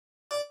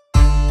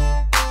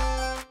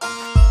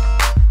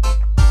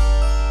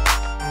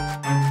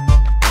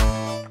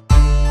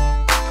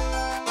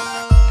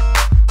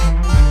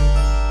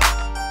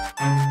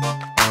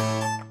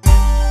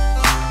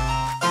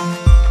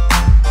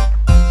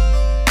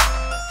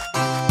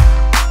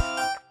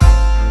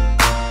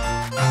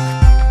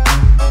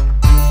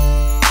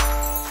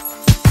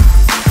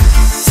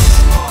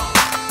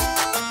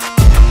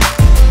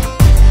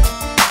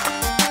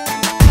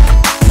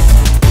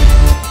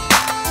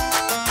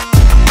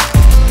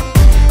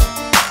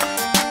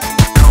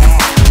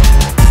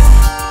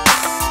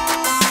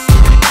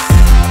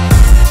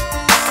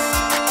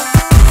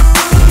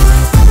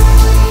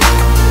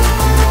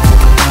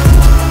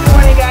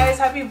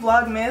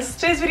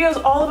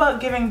all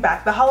about giving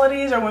back. The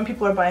holidays are when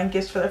people are buying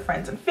gifts for their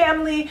friends and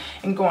family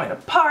and going to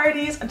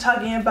parties and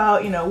talking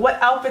about, you know,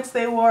 what outfits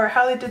they wore,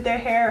 how they did their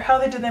hair, how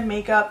they did their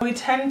makeup. We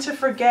tend to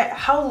forget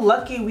how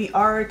lucky we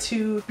are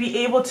to be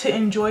able to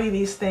enjoy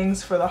these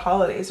things for the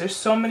holidays. There's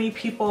so many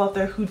people out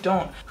there who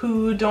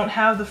don't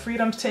have the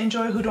freedoms to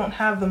enjoy, who don't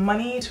have the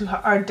money, who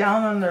are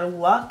down on their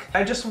luck.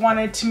 I just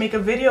wanted to make a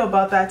video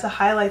about that, to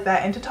highlight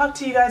that, and to talk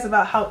to you guys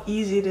about how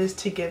easy it is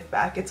to give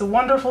back. It's a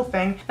wonderful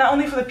thing, not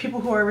only for the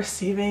people who are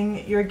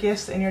receiving your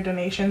gifts and your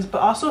donations, but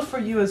also for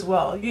you as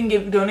well. You can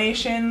give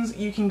donations,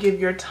 you can give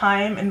your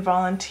time and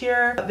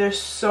volunteer. There's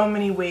so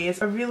many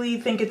ways. I really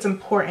think it's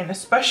important,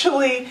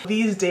 especially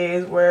these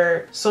days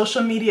where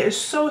social media is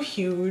so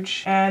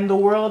huge and the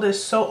world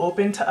is so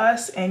open to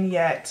us, and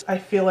yet I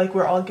feel like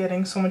we're all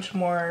getting so much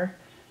more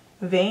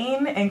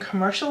vain and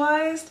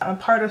commercialized. I'm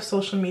part of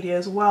social media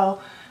as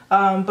well.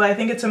 But I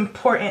think it's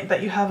important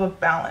that you have a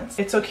balance.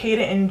 It's okay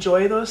to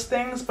enjoy those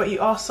things, but you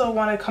also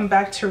want to come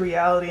back to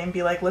reality and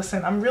be like,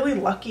 listen, I'm really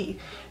lucky.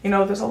 You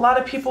know, there's a lot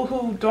of people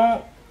who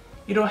don't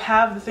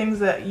have the things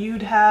that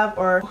you'd have,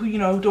 or who, you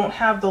know, don't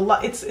have the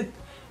luck.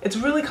 It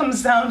really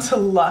comes down to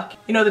luck.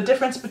 You know, the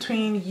difference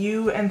between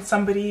you and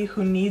somebody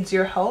who needs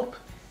your help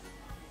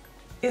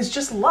is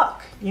just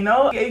luck, you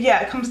know? Yeah,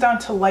 it comes down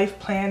to life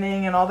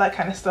planning and all that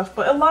kind of stuff,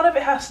 but a lot of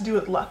it has to do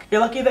with luck. You're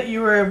lucky that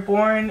you were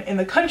born in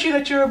the country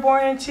that you were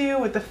born into,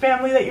 with the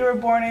family that you were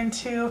born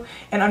into,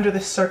 and under the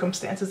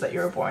circumstances that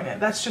you were born in.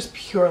 That's just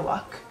pure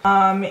luck.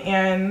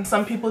 And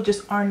some people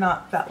just are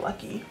not that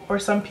lucky, or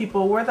some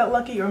people were that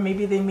lucky, or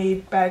maybe they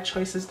made bad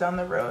choices down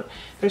the road.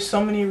 There's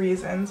so many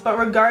reasons, but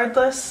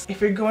regardless, if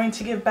you're going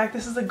to give back,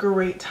 this is a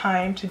great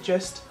time to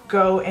just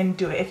go and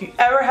do it. If you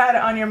ever had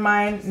it on your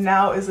mind,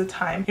 now is the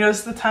time. You know, this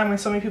is the time when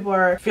so many people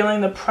are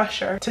feeling the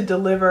pressure to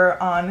deliver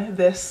on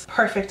this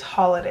perfect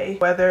holiday,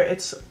 whether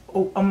it's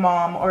a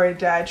mom or a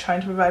dad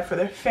trying to provide for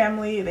their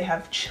family, they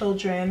have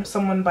children,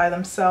 someone by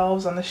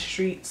themselves on the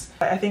streets.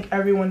 I think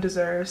everyone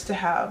deserves to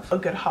have a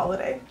good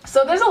holiday.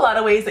 So there's a lot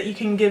of ways that you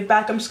can give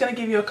back. I'm just gonna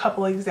give you a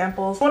couple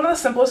examples. One of the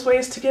simplest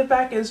ways to give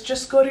back is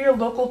just go to your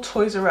local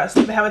Toys R Us.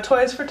 They have a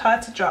Toys for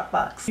Tots drop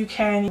box. You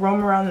can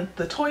roam around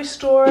the toy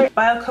store,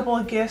 buy a couple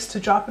of gifts to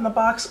drop in the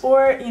box,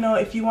 or, you know,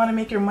 if you want to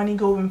make your money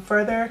go even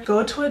further,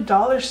 go to a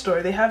dollar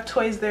store. They have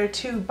toys there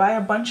too. Buy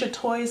a bunch of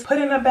toys, put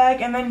in a bag,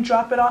 and then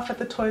drop it off at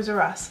the Toys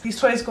R Us. These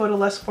toys go to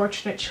less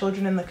fortunate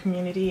children in the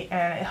community,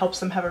 and it helps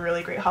them have a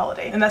really great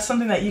holiday. And that's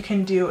something that you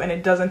can do, and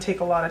it doesn't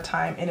take a lot of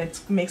time, and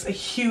it makes a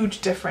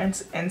huge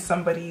difference in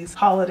somebody's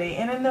holiday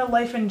and in their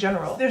life in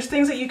general. There's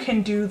things that you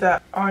can do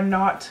that are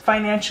not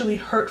financially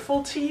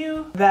hurtful to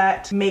you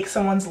that make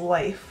someone's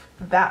life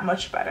that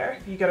much better.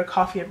 You get a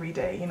coffee every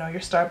day, you know, your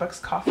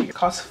Starbucks coffee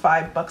costs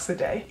 $5 a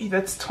day.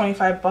 That's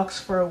 25 bucks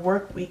for a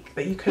work week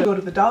that you could go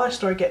to the dollar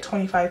store, get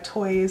 25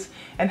 toys,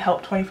 and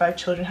help 25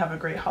 children have a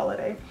great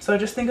holiday. So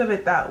just think of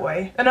it that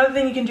way. Another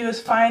thing you can do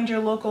is find your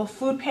local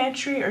food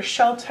pantry or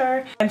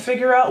shelter and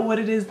figure out what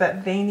it is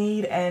that they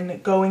need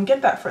and go and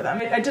get that for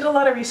them. I did a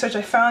lot of research.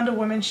 I found a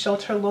women's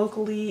shelter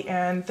locally,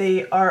 and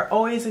they are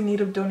always in need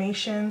of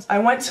donations. I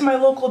went to my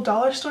local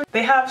dollar store.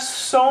 They have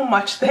so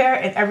much there,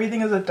 and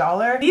everything is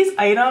 $1. These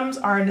items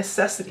are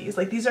necessities.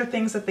 Like, these are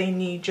things that they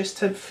need just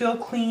to feel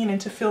clean and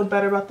to feel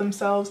better about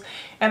themselves,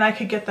 and I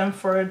could get them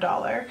for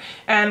 $1.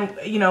 And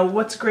you know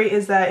what's great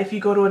is that if you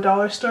go to a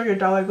dollar store, your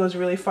dollar goes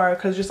really far,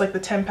 because just like the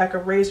 10-pack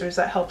of razors,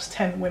 that helps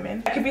 10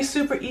 women. It could be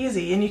super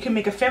easy, and you can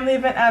make a family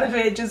event out of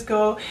it. Just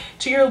go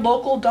to your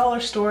local dollar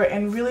store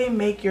and really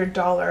make your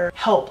dollar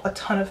help a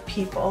ton of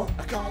people.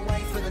 I can't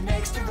wait for the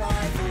next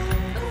arrival.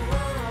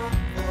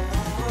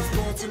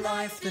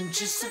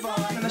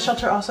 And the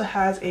shelter also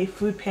has a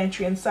food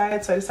pantry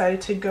inside, so I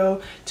decided to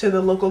go to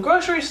the local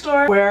grocery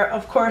store, where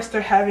of course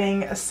they're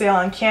having a sale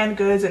on canned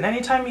goods, and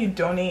anytime you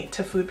donate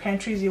to food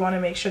pantries, you want to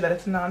make sure that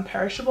it's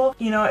non-perishable.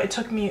 You know, it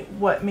took me,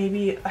 what,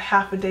 maybe a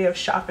half a day of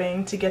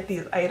shopping to get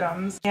these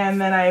items, and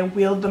then I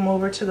wheeled them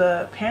over to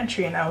the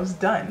pantry and I was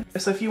done.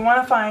 So if you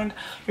want to find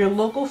your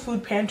local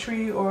food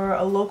pantry or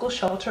a local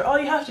shelter, all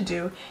you have to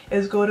do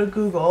is go to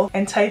Google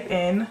and type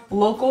in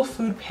local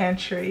food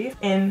pantry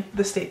in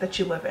the state that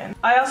you live in.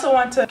 I also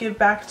want to give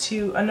back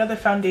to another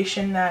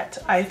foundation that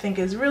I think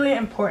is really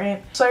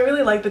important. So I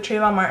really like the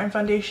Trayvon Martin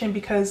Foundation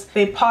because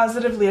they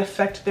positively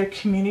affect their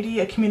community,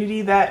 a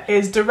community that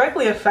is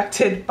directly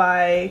affected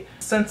by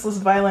senseless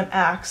violent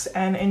acts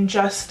and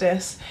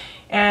injustice.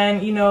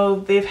 And you know,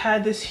 they've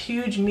had this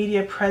huge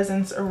media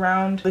presence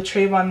around the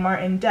Trayvon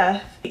Martin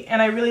death,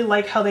 and I really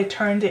like how they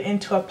turned it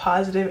into a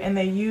positive, and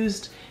they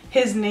used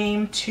his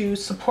name to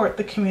support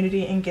the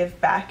community and give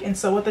back. And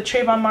so what the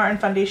Trayvon Martin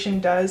Foundation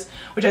does,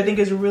 which I think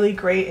is really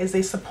great, is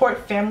they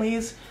support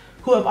families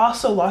who have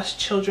also lost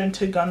children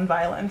to gun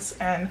violence,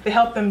 and they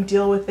help them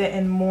deal with it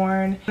and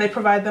mourn. They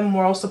provide them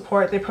moral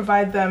support, they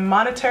provide them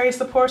monetary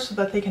support so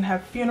that they can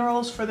have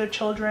funerals for their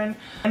children,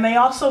 and they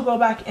also go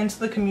back into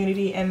the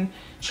community and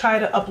try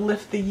to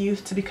uplift the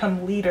youth to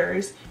become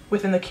leaders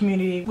within the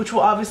community, which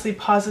will obviously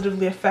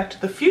positively affect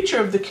the future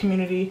of the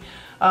community,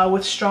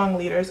 with strong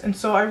leaders. And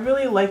so I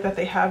really like that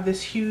they have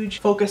this huge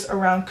focus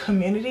around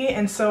community,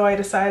 and so I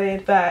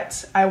decided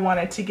that I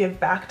wanted to give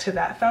back to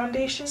that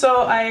foundation.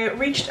 So I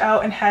reached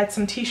out and had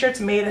some t-shirts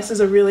made. This is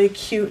a really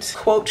cute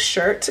quote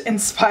shirt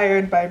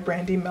inspired by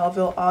Brandy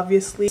Melville,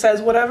 obviously. It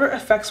says, "Whatever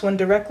affects one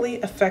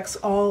directly affects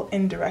all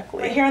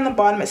indirectly." Right here on the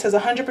bottom it says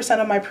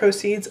 100% of my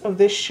proceeds of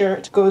this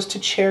shirt goes to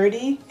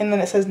charity, and then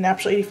it says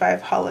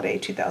Naptural85 Holiday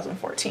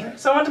 2014.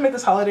 So I wanted to make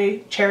this holiday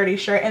charity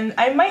shirt, and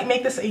I might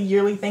make this a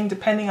yearly thing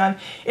depending on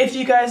if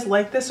you guys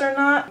like this or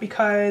not,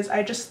 because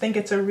I just think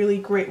it's a really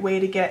great way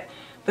to get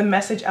the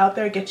message out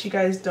there, get you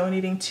guys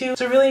donating too.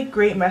 It's a really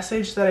great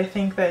message that I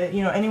think that,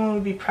 you know, anyone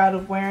would be proud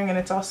of wearing, and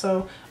it's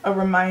also a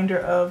reminder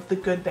of the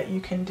good that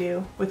you can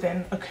do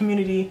within a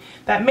community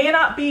that may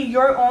not be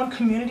your own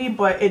community,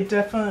 but it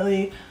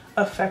definitely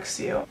affects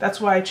you.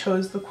 That's why I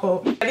chose the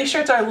quote. These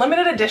shirts are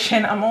limited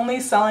edition. I'm only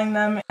selling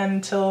them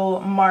until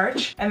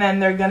March, and then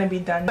they're gonna be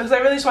done, because I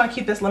really just want to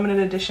keep this limited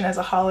edition as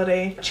a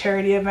holiday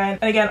charity event.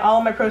 And again, all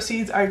of my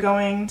proceeds are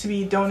going to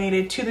be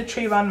donated to the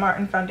Trayvon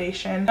Martin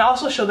Foundation. And I'll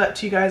also show that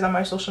to you guys on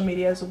my social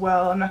media as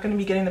well. I'm not going to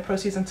be getting the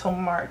proceeds until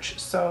March,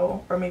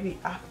 so, or maybe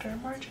after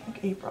March, I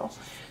think April.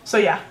 So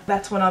yeah,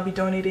 that's when I'll be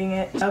donating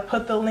it. I'll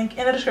put the link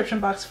in the description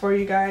box for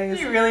you guys.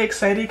 I'm really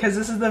excited because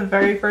this is the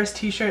very first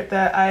t-shirt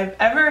that I've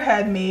ever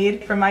had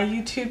made for my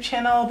YouTube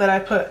channel that I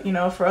put, you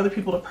know, for other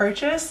people to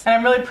purchase. And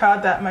I'm really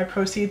proud that my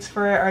proceeds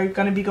for it are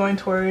going to be going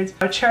towards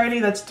a charity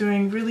that's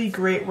doing really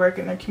great work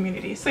in their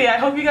community. So yeah, I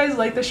hope you guys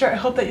like the shirt. I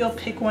hope that you'll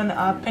pick one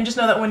up, and just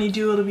know that when you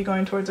do, it'll be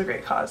going towards a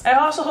great cause. I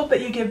also hope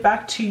that you give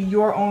back to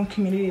your own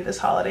community this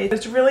holiday.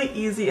 It's really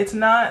easy. It's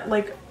not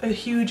like a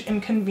huge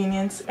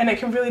inconvenience, and it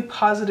can really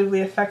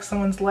positively affect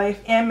someone's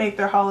life and make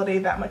their holiday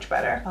that much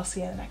better. I'll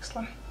see you in the next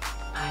one.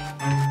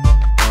 Bye.